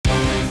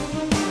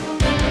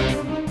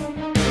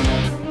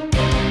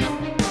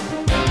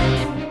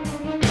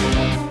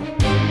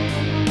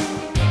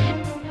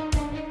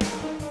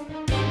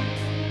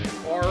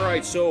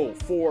So,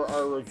 for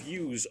our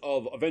reviews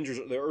of Avengers,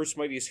 the Earth's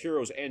Mightiest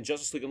Heroes, and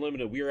Justice League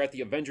Unlimited, we are at the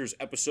Avengers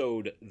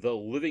episode, The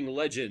Living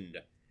Legend,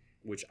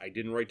 which I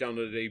didn't write down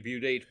the debut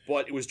date,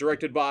 but it was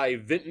directed by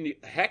Vinton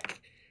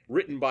Heck,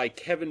 written by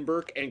Kevin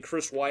Burke and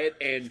Chris Wyatt,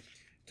 and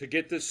to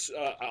get this,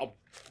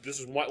 this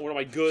is one of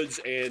my goods,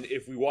 and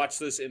if we watch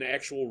this in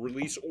actual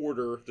release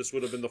order, this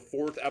would have been the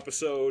 4th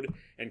episode,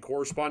 and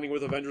corresponding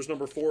with Avengers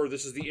number 4,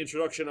 this is the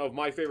introduction of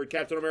my favorite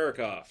Captain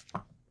America.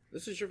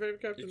 This is your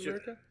favorite Captain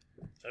America?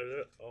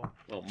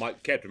 Well, my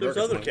Captain There's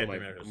America other is Captain one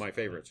of Americas. my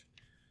favorites.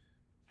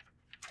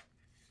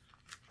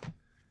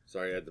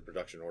 Sorry, I had the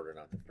production order,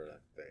 not for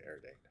the air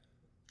date.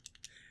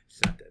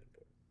 It's not that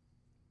important.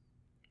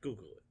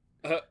 Google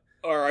it.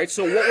 All right,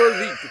 so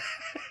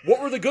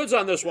what were the goods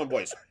on this one,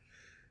 boys?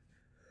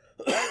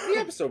 The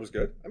episode was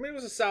good. I mean, it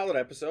was a solid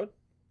episode.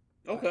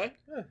 Okay,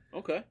 Yeah.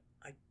 okay.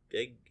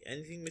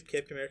 Anything with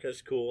Captain America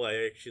is cool. I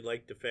actually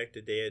like the fact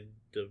that they had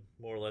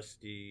more or less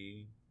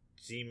the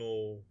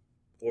Zemo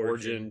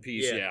Origin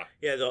piece, yeah.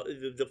 Yeah,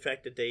 the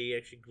fact that they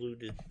actually glued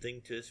the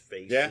thing to his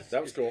face. Yeah,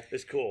 that was cool.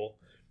 It's cool.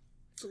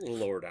 It's a little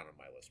lower down on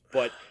my list,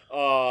 but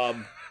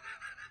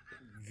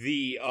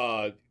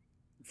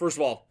first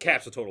of all,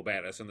 Cap's a total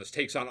badass, and this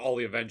takes on all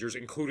the Avengers,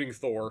 including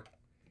Thor.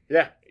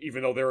 Yeah.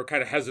 Even though they were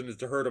kind of hesitant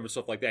to hurt him and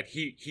stuff like that,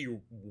 he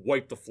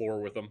wiped the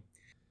floor with them.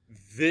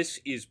 This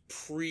is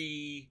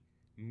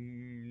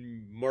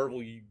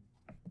pre-Marvel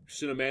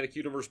Cinematic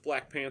Universe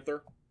Black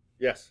Panther,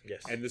 Yes.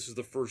 Yes. and this is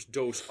the first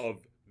dose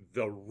of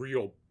the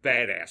real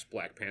badass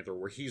Black Panther,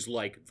 where he's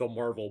like the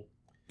Marvel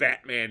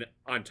Batman.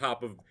 On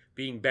top of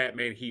being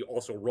Batman, he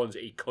also runs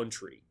a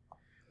country,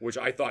 which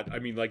I thought, I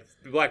mean, like,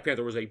 Black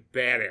Panther was a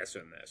badass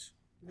in this.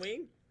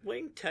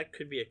 Wayne Tech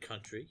could be a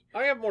country.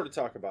 I have more to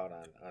talk about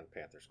on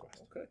Panther's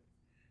Quest.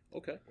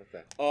 Okay. With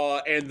that.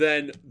 And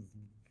then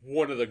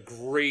one of the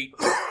great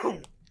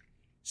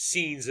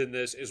scenes in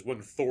this is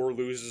when Thor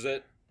loses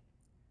it.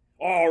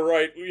 All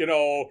right,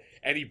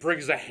 and he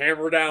brings the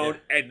hammer down,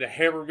 and the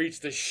hammer meets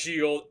the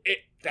shield.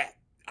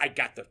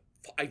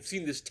 I've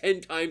seen this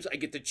 10 times. I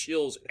get the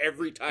chills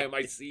every time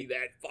I see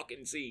that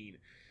fucking scene.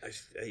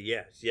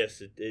 Yes,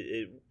 it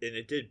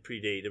did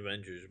predate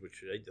Avengers,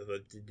 which I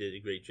thought they did a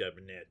great job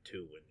in that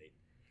too. When they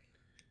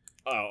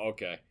Oh,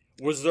 okay.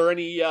 Was there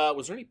any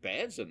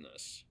bads in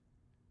this?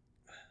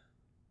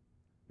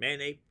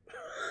 Man-Ape,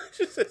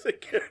 just as a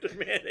character,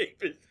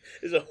 Man-Ape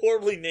is a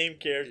horribly named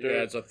character.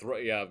 Yeah, it's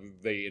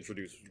they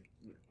introduced.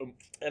 I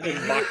mean,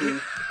 Mbaku.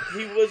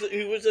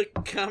 he was a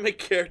comic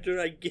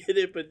character. I get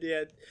it, but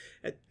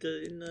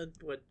in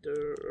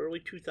the early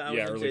 2000s,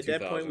 Yeah, early at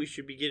that point 2000s. we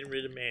should be getting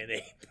rid of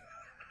Man-Ape.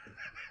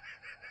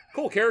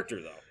 Cool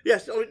character though.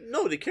 Yes,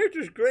 no, the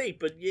character's great,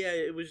 but yeah,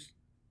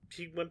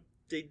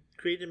 they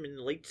created him in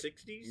the late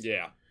 60s.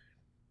 Yeah.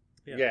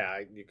 Yeah.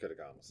 You could have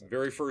gone with something.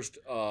 Very first,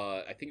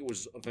 I think it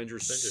was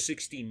Avengers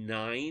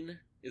 69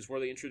 is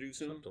where they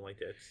introduced him. Something like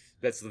that.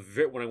 That's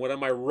when I went on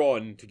my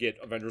run to get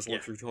Avengers 1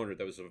 Yeah. through 200.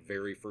 That was the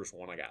very first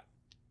one I got.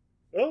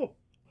 Oh.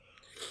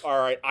 All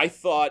right, I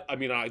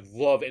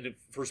love, and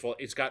first of all,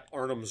 it's got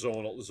Arnim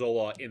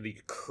Zola in the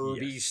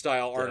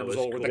Kirby-style That Arnim was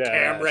Zola with cool. the Yes.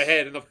 camera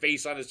head and the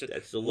face on his chest.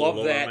 That's a little Love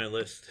lower that. on my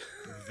list.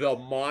 The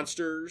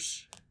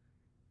monsters,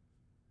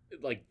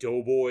 like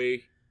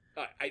Doughboy,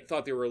 I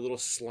thought they were a little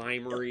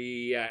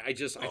slimery. I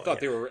thought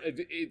they were.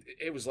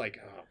 It was like,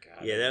 oh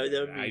god. Yeah, that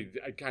would be.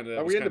 I kind of.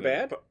 Are we into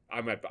bad?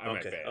 I'm at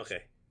bad.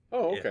 Okay.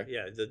 Oh, okay.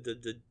 Yeah,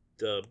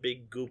 the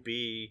big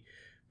goopy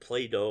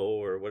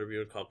Play-Doh or whatever you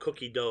would call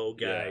cookie dough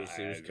guys.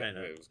 Yeah,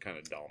 it was kind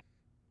of dumb.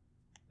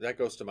 That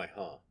goes to my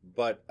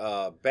But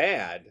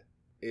bad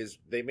is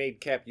they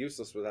made Cap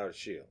useless without a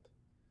shield.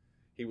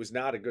 He was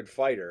not a good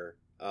fighter.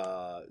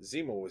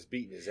 Zemo was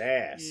beating his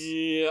ass.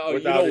 Yeah, you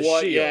without know his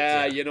what? shield.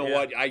 Yeah, you know Yeah.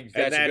 what?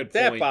 That's a good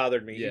that point.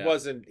 bothered me. Yeah.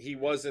 He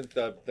wasn't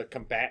the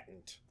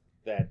combatant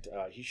that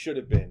he should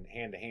have been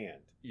hand to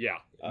hand. Yeah,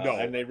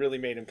 And they really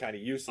made him kind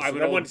of useless. I'm And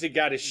an then old- once he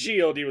got his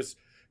shield, he was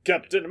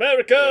Captain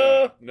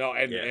America. No,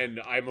 and Yeah. and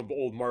I'm an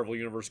old Marvel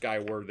Universe guy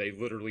where they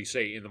literally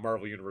say in the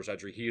Marvel Universe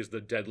entry he is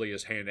the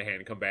deadliest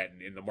hand-to-hand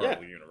combatant in the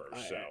Marvel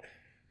Universe. So,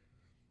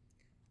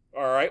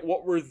 all right,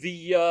 what were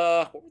the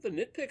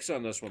nitpicks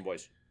on this one,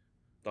 boys?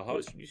 The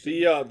house.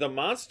 The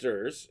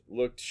monsters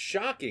looked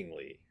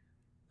shockingly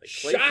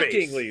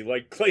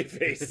like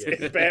Clayface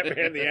in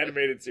Batman the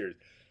Animated Series.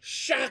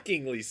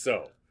 Shockingly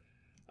so.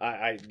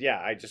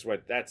 I just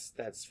went, that's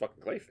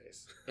fucking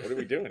Clayface. What are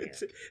we doing here?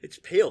 It's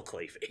pale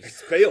Clayface.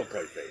 It's pale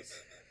Clayface.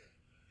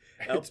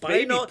 It's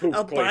baby poop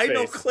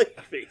albino Clayface.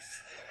 Clayface.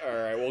 All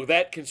right, well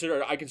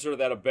I consider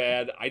that a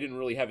bad. I didn't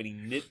really have any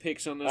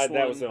nitpicks on this one.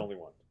 That was the only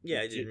one.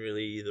 Yeah, I didn't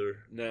really either.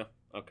 No.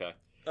 Okay.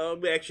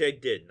 Actually, I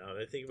did. Now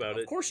that I think about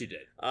it. Of course you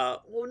did.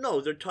 Well,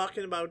 no, they're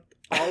talking about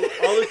all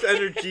this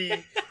energy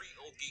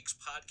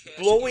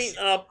blowing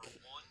up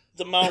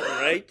the mountain,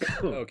 right?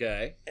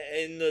 Okay.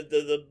 And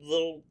the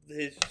little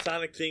his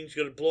sonic thing's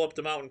going to blow up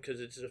the mountain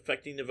because it's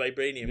affecting the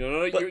vibranium.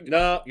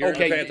 No, you're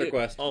okay, in Panther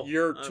Quest. Oh,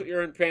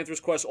 you're in Panther's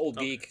Quest, old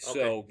geek, okay,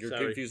 so you're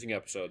sorry. confusing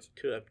episodes.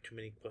 Too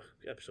many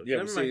episodes. Yeah,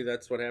 Never but mind. see,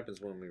 that's what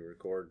happens when we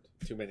record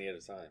too many at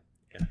a time.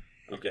 Yeah.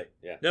 Okay.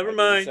 Yeah. Never I did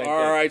the mind. same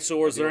All thing. right, so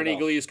was I there do it any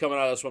all. glees coming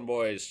out of this one,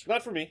 boys?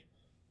 Not for me.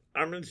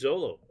 Armin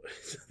Zolo.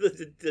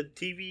 the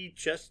TV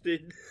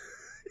chested.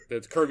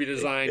 That's Kirby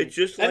design. It's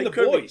just And like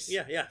the Kirby. voice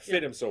Yeah.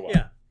 fit him so well.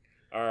 Yeah.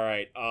 All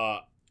right,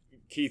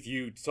 Keith,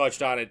 you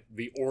touched on it.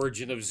 The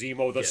origin of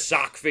Zemo, the Yes.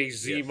 sock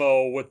face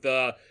Zemo with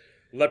the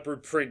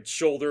leopard print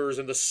shoulders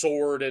and the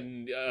sword,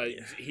 and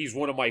he's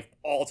one of my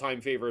all-time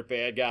favorite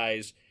bad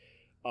guys.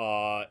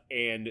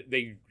 And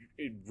they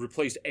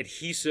replaced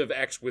Adhesive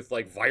X with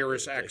like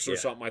Virus X or Yeah.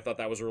 something. I thought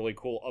that was a really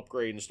cool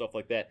upgrade and stuff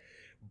like that.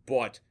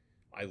 But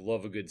I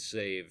love a good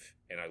save,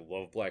 and I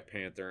love Black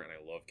Panther, and I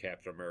love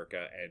Captain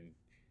America, and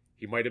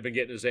he might have been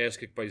getting his ass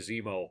kicked by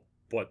Zemo,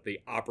 but the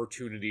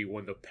opportunity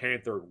when the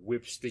Panther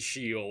whips the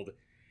shield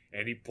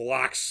and he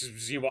blocks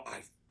Zemo,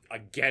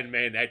 again,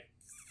 man,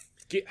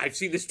 I've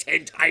seen this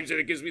 10 times and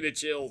it gives me the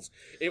chills.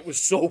 It was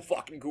so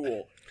fucking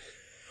cool.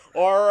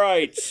 All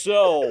right,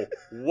 so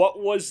what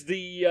was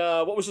the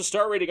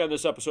star rating on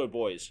this episode,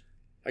 boys?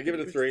 I give it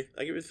a 3.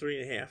 I give it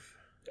 3.5.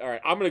 All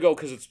right, I'm gonna go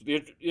because it's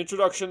the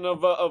introduction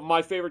of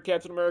my favorite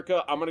Captain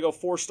America. I'm gonna go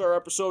 4-star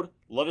episode.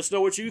 Let us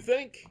know what you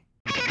think.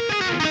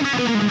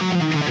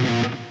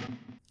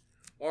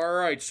 All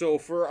right, so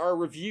for our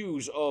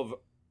reviews of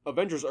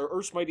Avengers, our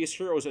Earth's Mightiest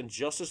Heroes, and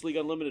Justice League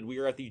Unlimited, we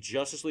are at the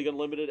Justice League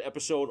Unlimited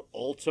episode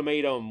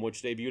Ultimatum,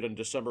 which debuted on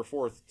December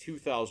 4th,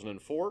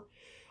 2004.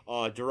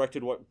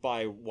 Directed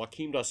by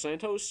Joaquim Dos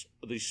Santos.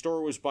 The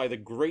story was by the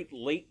great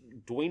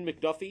late Dwayne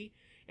McDuffie,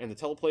 and the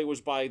teleplay was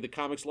by the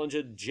comics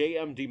legend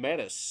J.M.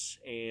 DeMatteis.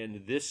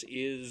 And this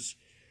is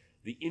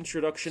the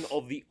introduction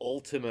of the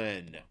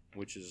Ultimen,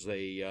 which is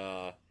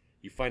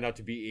you find out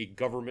to be a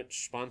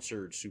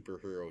government-sponsored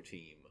superhero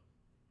team.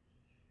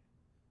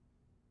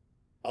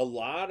 A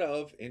lot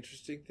of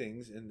interesting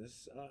things in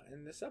this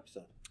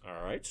episode.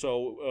 All right,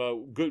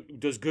 so good.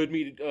 Does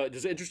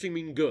interesting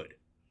mean good?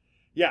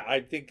 Yeah, I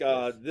think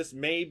this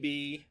may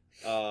be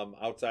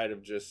outside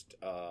of just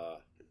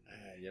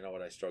you know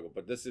what, I struggle,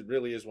 but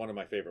really is one of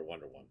my favorite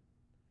Wonder Woman.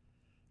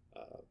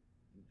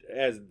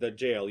 As the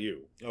JLU,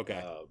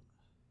 Okay.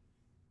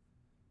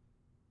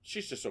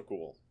 She's just so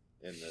cool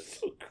in this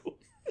So cool.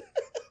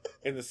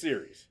 in the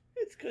series.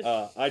 It's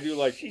because I do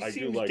like. she I do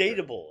seems like her.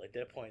 dateable at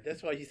that point.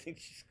 That's why you think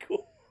she's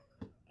cool.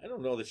 I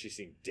don't know that she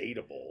seemed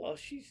dateable. Well,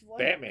 she's like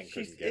Batman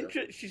she's couldn't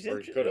get her. she's Or he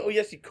interested. could've. Oh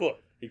yes, he could.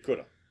 He could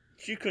have.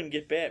 She couldn't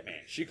get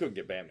Batman, She couldn't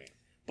get Batman.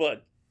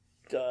 but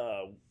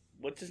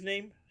what's his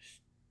name?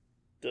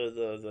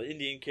 The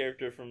Indian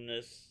character from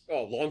this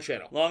Oh, Long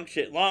Shadow. Long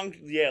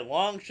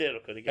Shadow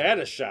could have Had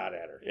a shot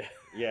at her. Yeah.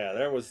 Yeah,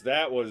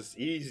 that was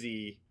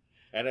easy,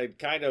 and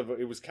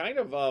it was kind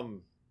of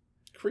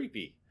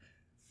creepy.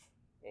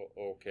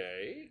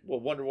 Okay. Well,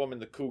 Wonder Woman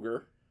the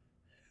Cougar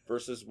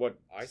versus what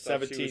I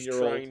thought she was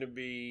 17-year-old. trying to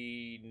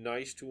be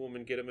nice to him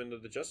and get him into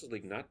the Justice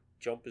League, not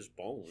jump his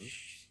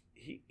bones.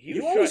 He You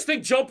was always try-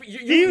 think jump.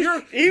 He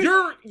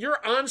was-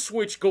 Your on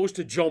switch goes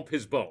to jump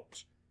his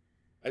bones.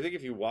 I think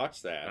if you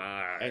watch that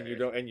and you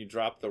Alright. don't you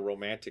drop the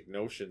romantic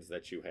notions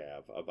that you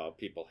have about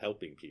people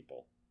helping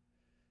people,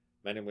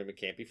 men and women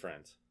can't be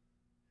friends.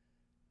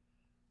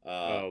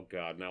 Oh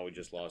God! Now we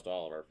just lost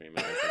all of our female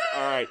listeners.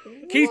 All right,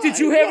 Keith, did Why?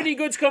 you have Why? any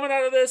goods coming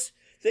out of this?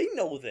 They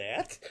know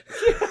that.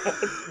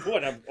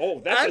 What?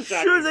 That's I'm a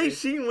shocking sure they've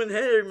thing. seen when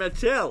Harry met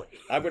Sally.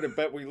 I would have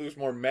bet we lose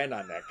more men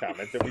on that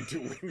comment than we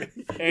do women.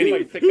 And We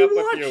might pick He up with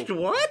watched you.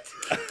 what?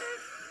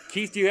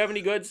 Keith, do you have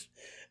any goods?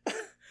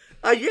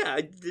 Yeah,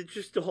 it's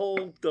just the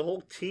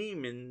whole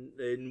team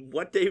and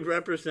what they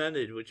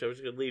represented, which I was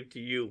going to leave to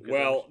you. 'cause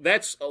Well,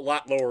 that's a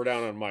lot lower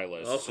down on my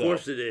list. of so.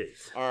 course it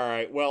is. All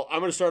right. Well, I'm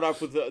going to start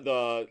off with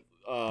the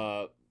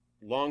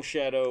Long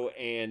Shadow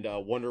and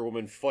Wonder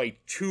Woman fight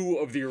two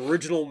of the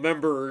original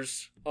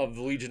members of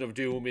the Legion of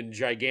Doom in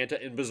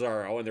Giganta and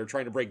Bizarro, and they're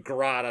trying to break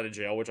Grodd out of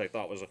jail, which I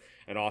thought was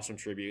an awesome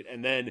tribute.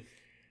 And then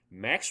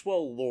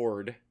Maxwell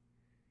Lord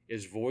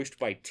is voiced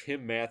by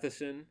Tim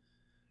Matheson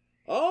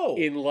Oh,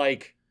 in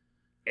like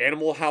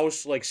Animal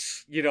House, like,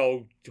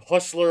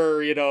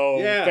 hustler,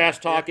 Yeah,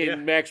 fast talking yeah.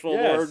 Maxwell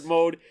Yes. Lord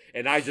mode,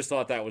 and I just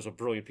thought that was a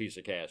brilliant piece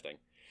of casting.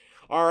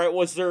 All right,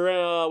 was there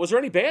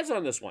any bads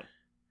on this one?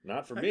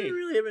 not for I me. didn't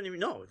really have any.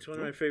 No, it's one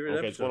of my favorite Okay,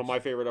 episodes. it's one of my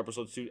favorite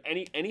episodes too.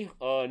 Any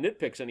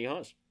nitpicks? Any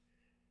Hus?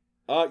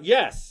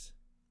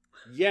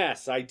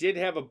 Yes, I did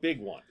have a big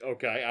one,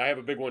 Okay, I have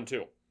a big one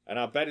too. and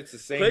I'll bet it's the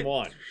same Click.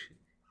 one.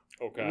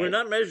 Okay, We're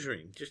not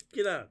measuring. Just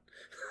get out.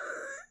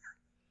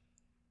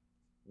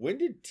 When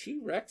did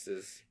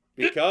T-Rexes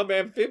become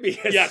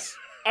amphibious? Yes,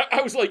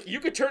 I was like, you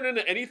could turn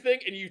into anything,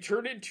 and you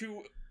turn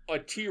into a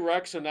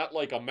T-Rex and not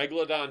like a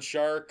megalodon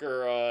shark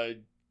or a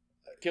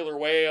killer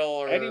whale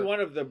or Any one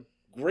of the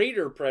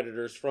greater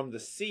predators from the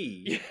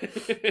sea.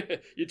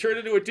 you turn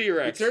into a You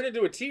T-Rex. turn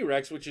into a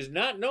T-Rex, which is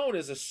not known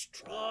as a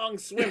strong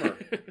swimmer.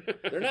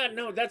 They're not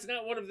known. That's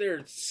not one of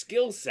their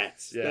skill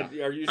sets Yeah. that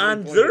are usually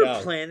On pointed their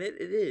out. planet,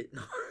 it is.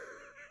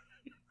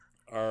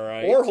 All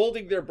right. Or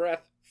holding their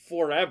breath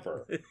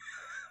forever.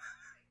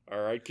 All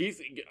right, Keith.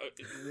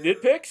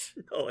 Nitpicks?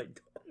 No, I don't.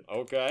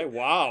 Okay.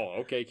 Wow.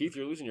 Okay, Keith,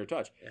 you're losing your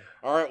touch. Yeah.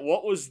 All right.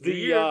 What was the?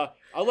 year.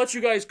 I'll let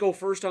you guys go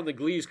first on the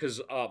Glees because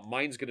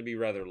mine's going to be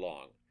rather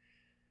long.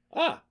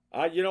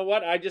 You know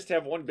what? I just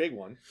have one big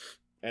one,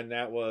 and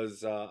that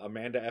was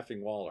Amanda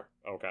effing Waller.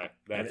 Okay.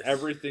 And That's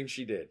everything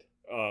she did.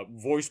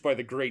 voiced by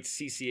the great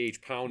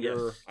CCH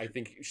Pounder. Yes. I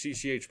think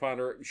CCH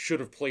Pounder should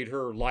have played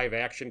her live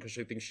action because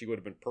I think she would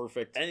have been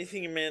perfect.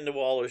 Anything Amanda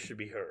Waller should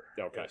be her.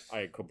 Okay, Yes.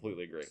 I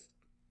completely agree.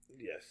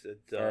 Yes.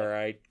 All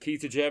right,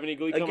 Keith, did you have any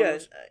Glee coming?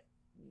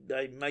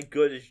 Again, my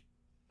good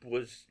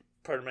was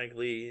part of my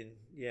Glee, and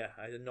yeah,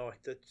 I don't know.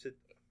 That's it.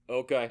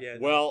 Okay. Yeah,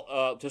 no.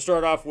 Well, to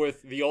start off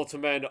with, the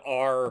Ultimen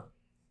are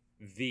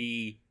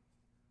the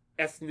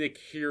ethnic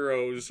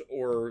heroes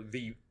or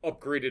the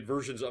upgraded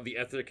versions of the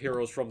ethnic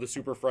heroes from the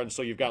Super Friends.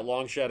 So you've got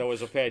Long Shadow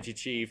as Apache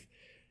Chief,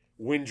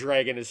 Wind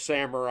Dragon as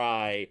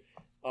Samurai,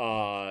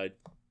 Zan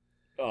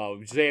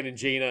and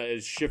Jaina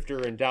as Shifter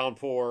and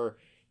Downpour,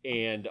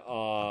 and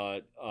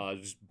what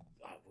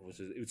was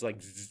it? It was like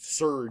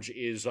Surge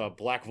is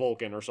Black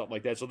Vulcan or something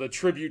like that. So the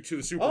tribute to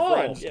the Super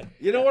Friends. yeah.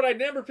 You know what? I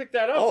never picked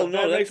that up. Oh but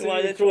no, that that's makes it why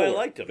even that's why I cooler.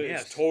 liked them. It's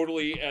Yes.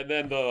 totally, and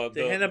then the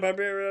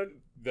Hanna-Barbera.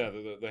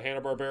 the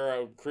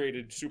Hanna-Barbera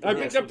created Super. I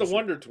picked up the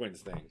Wonder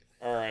Twins thing.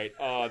 All right.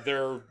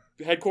 Their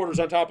headquarters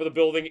on top of the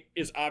building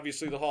is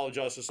obviously the Hall of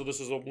Justice, so this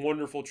is a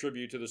wonderful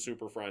tribute to the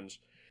Super Friends.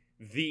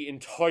 The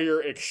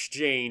entire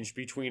exchange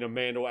between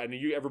Amanda and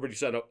everybody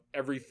said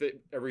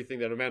everything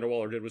that Amanda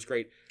Waller did was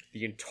great.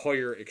 The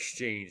entire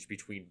exchange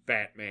between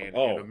Batman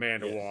and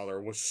Amanda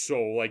Waller was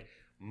so like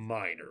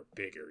minor,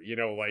 bigger,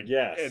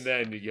 Yes. and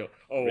then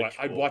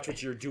I watch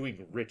what you're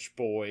doing, rich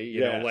boy,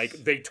 Yes. like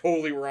they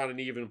totally were on an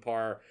even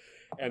par,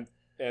 and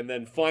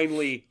then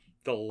finally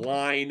the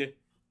line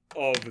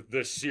of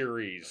the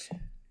series.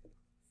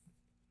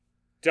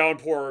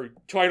 Downpour,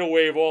 tidal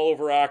wave all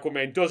over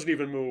Aquaman, doesn't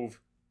even move.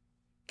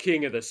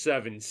 King of the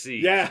Seven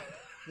Seas. Yeah.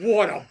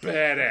 What a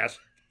badass.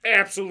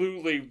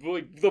 Absolutely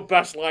like, the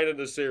best line in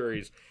the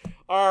series.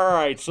 All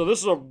right, so this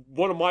is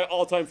one of my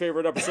all-time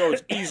favorite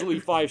episodes. Easily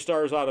 5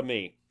 stars out of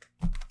me.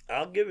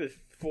 I'll give it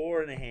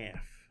 4.5.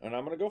 And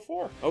I'm going to go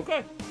 4.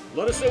 Okay,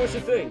 let us know what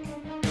you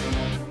think.